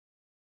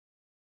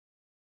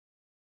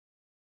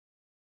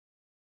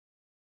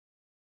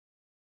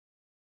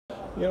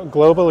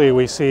Globally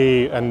we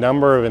see a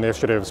number of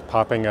initiatives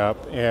popping up,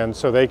 and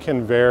so they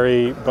can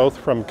vary both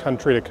from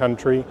country to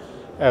country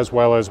as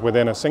well as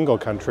within a single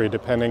country,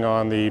 depending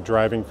on the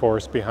driving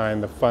force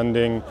behind the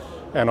funding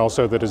and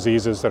also the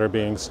diseases that are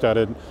being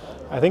studied.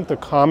 I think the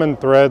common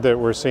thread that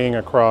we're seeing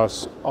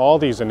across all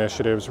these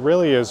initiatives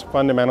really is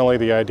fundamentally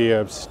the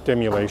idea of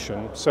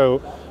stimulation.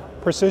 So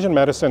precision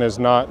medicine is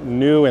not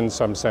new in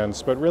some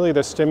sense, but really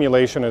the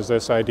stimulation is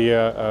this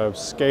idea of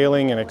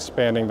scaling and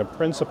expanding the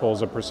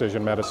principles of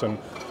precision medicine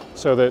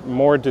so that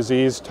more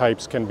disease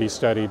types can be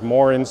studied,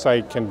 more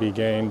insight can be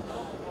gained,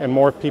 and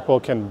more people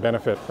can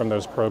benefit from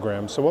those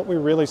programs. So what we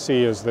really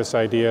see is this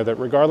idea that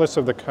regardless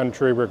of the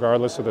country,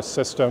 regardless of the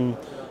system,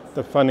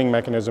 the funding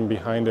mechanism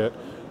behind it,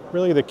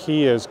 really the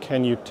key is,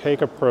 can you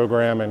take a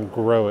program and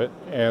grow it?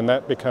 And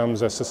that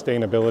becomes a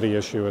sustainability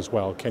issue as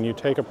well. Can you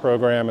take a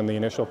program and the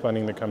initial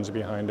funding that comes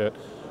behind it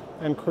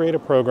and create a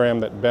program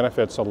that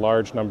benefits a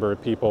large number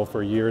of people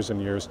for years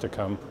and years to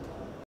come?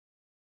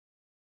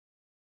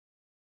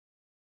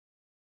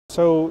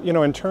 So,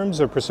 in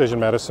terms of precision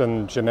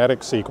medicine,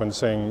 genetic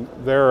sequencing,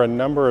 there are a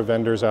number of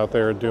vendors out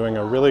there doing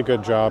a really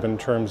good job in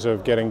terms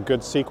of getting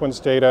good sequence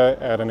data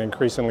at an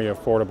increasingly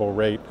affordable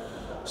rate.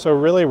 So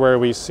really where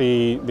we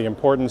see the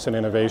importance and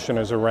innovation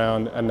is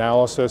around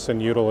analysis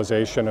and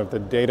utilization of the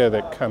data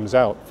that comes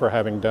out for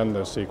having done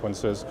those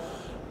sequences.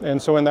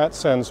 And so in that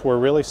sense, we're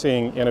really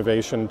seeing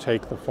innovation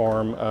take the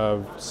form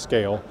of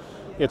scale.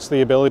 It's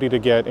the ability to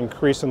get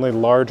increasingly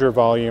larger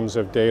volumes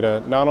of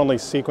data, not only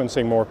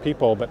sequencing more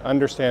people, but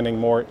understanding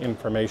more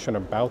information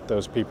about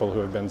those people who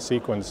have been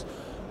sequenced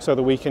so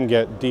that we can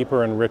get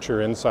deeper and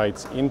richer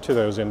insights into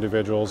those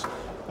individuals,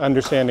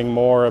 understanding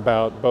more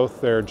about both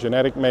their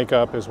genetic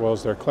makeup as well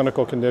as their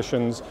clinical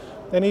conditions,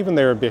 and even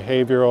their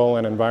behavioral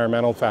and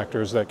environmental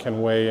factors that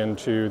can weigh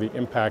into the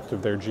impact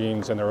of their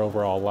genes and their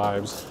overall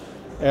lives.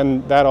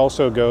 And that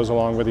also goes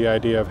along with the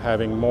idea of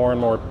having more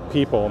and more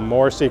people,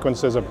 more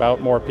sequences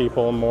about more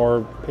people,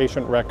 more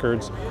patient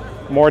records,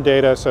 more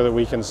data so that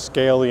we can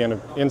scale the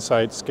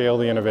insights, scale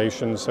the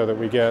innovation so that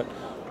we get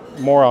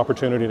more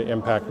opportunity to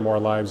impact more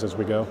lives as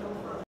we go.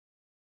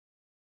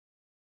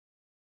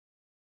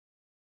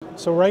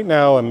 So right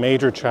now a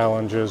major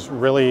challenge is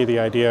really the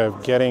idea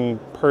of getting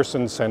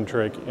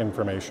person-centric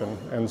information.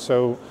 And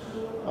so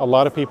a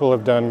lot of people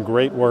have done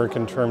great work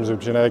in terms of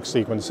genetic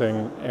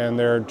sequencing, and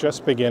they're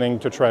just beginning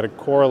to try to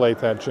correlate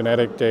that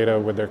genetic data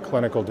with their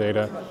clinical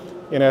data,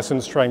 in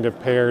essence trying to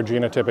pair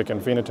genotypic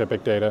and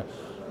phenotypic data.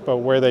 But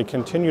where they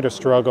continue to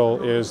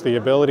struggle is the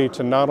ability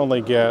to not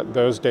only get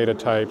those data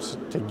types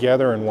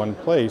together in one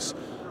place,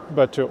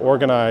 but to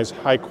organize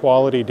high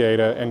quality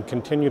data and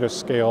continue to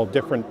scale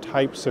different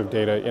types of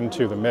data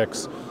into the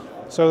mix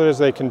so that as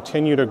they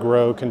continue to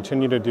grow,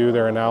 continue to do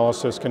their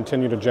analysis,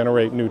 continue to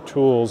generate new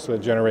tools that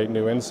generate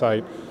new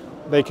insight,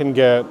 they can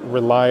get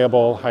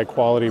reliable, high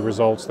quality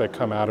results that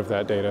come out of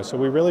that data. So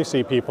we really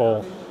see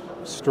people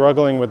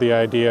struggling with the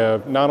idea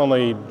of not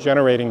only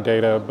generating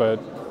data, but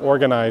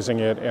organizing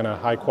it in a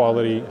high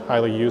quality,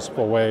 highly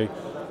useful way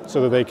so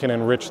that they can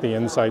enrich the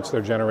insights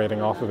they're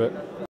generating off of it.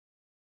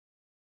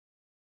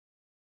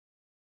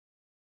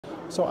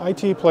 So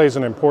IT plays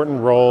an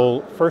important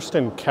role first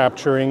in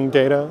capturing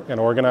data and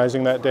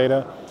organizing that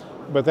data,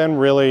 but then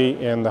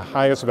really in the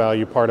highest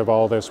value part of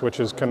all this, which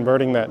is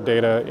converting that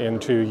data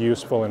into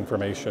useful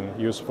information,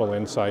 useful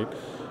insight.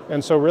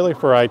 And so really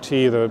for IT,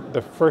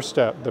 the first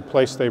step, the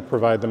place they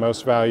provide the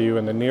most value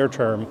in the near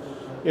term,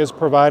 is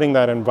providing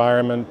that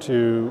environment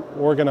to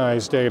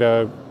organize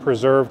data,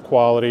 preserve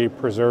quality,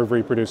 preserve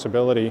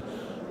reproducibility.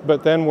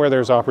 But then where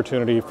there's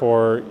opportunity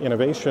for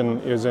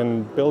innovation is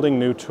in building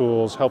new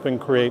tools, helping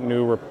create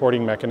new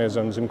reporting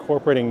mechanisms,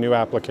 incorporating new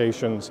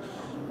applications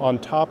on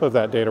top of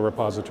that data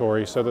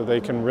repository so that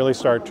they can really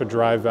start to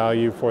drive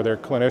value for their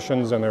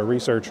clinicians and their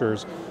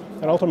researchers,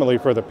 and ultimately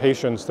for the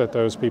patients that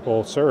those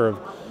people serve,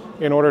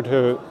 in order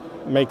to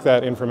make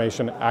that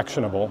information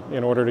actionable,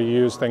 in order to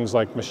use things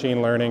like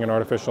machine learning and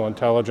artificial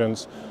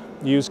intelligence,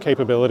 use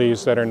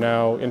capabilities that are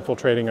now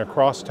infiltrating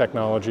across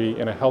technology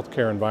in a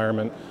healthcare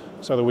environment,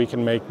 so that we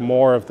can make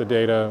more of the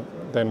data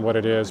than what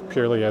it is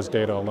purely as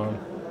data alone.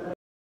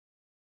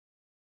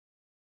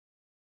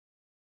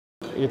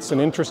 It's an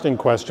interesting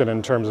question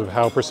in terms of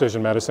how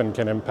precision medicine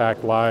can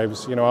impact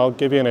lives. I'll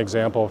give you an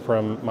example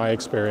from my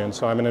experience.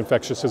 So I'm an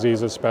infectious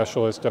diseases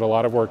specialist, did a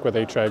lot of work with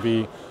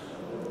HIV.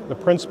 The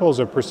principles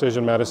of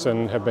precision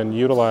medicine have been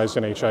utilized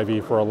in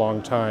HIV for a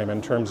long time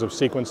in terms of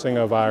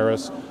sequencing a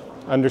virus,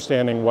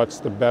 understanding what's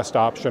the best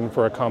option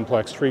for a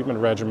complex treatment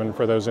regimen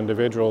for those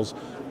individuals,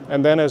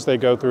 and then as they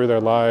go through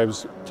their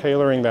lives,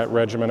 tailoring that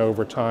regimen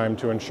over time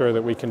to ensure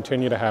that we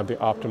continue to have the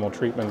optimal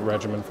treatment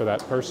regimen for that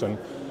person.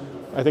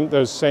 I think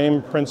those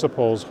same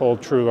principles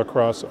hold true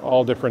across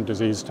all different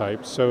disease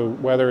types. So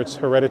whether it's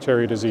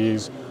hereditary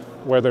disease,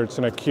 whether it's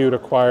an acute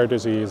acquired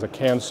disease, a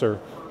cancer,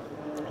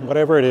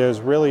 whatever it is,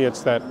 really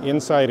it's that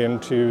insight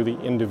into the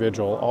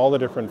individual, all the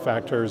different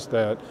factors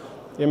that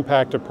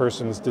impact a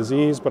person's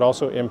disease, but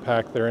also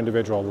impact their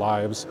individual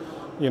lives.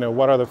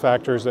 what are the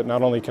factors that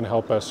not only can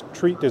help us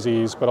treat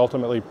disease, but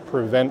ultimately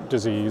prevent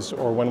disease,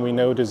 or when we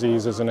know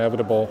disease is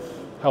inevitable,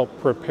 help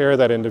prepare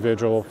that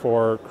individual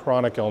for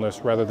chronic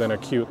illness rather than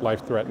acute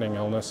life-threatening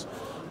illness.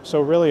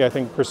 So really, I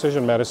think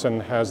precision medicine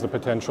has the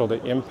potential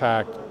to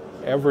impact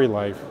every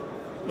life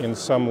in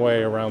some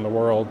way around the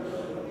world.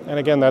 And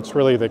again, that's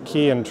really the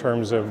key in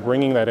terms of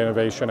bringing that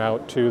innovation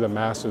out to the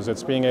masses.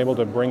 It's being able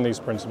to bring these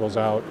principles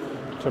out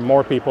to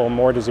more people,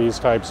 more disease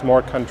types,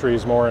 more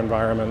countries, more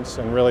environments,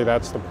 and really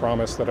that's the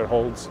promise that it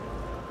holds.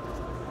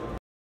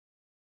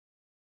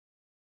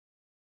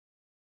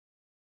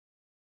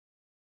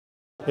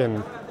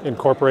 In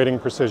incorporating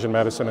precision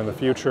medicine in the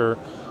future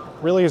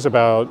really is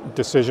about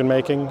decision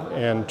making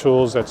and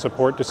tools that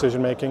support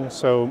decision making.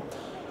 So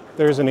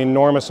there's an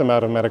enormous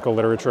amount of medical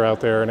literature out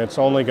there, and it's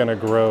only going to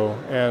grow.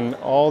 And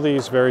all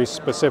these very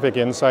specific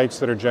insights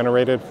that are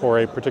generated for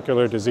a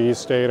particular disease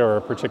state or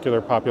a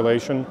particular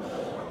population,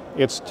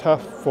 it's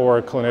tough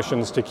for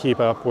clinicians to keep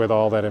up with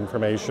all that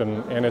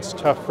information, and it's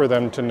tough for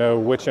them to know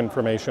which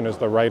information is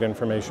the right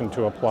information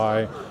to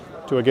apply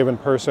to a given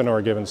person or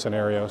a given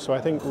scenario. So I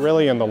think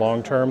really in the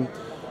long term,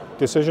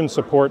 decision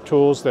support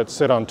tools that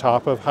sit on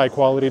top of high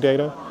quality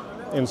data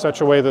in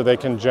such a way that they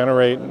can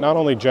generate, not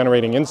only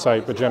generating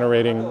insight, but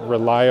generating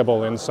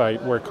reliable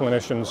insight where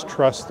clinicians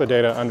trust the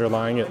data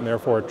underlying it and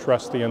therefore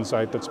trust the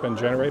insight that's been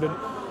generated.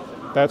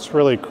 That's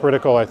really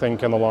critical, I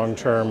think, in the long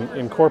term.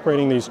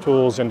 Incorporating these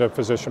tools into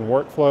physician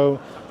workflow,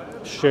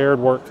 shared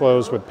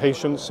workflows with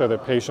patients so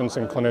that patients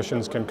and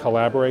clinicians can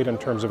collaborate in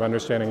terms of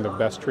understanding the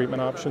best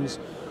treatment options.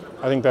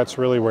 I think that's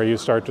really where you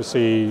start to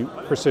see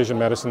precision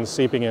medicine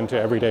seeping into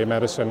everyday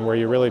medicine, where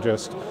you really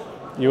just,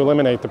 you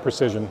eliminate the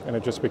precision and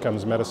it just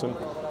becomes medicine.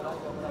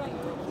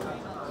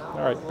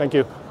 All right, thank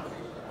you.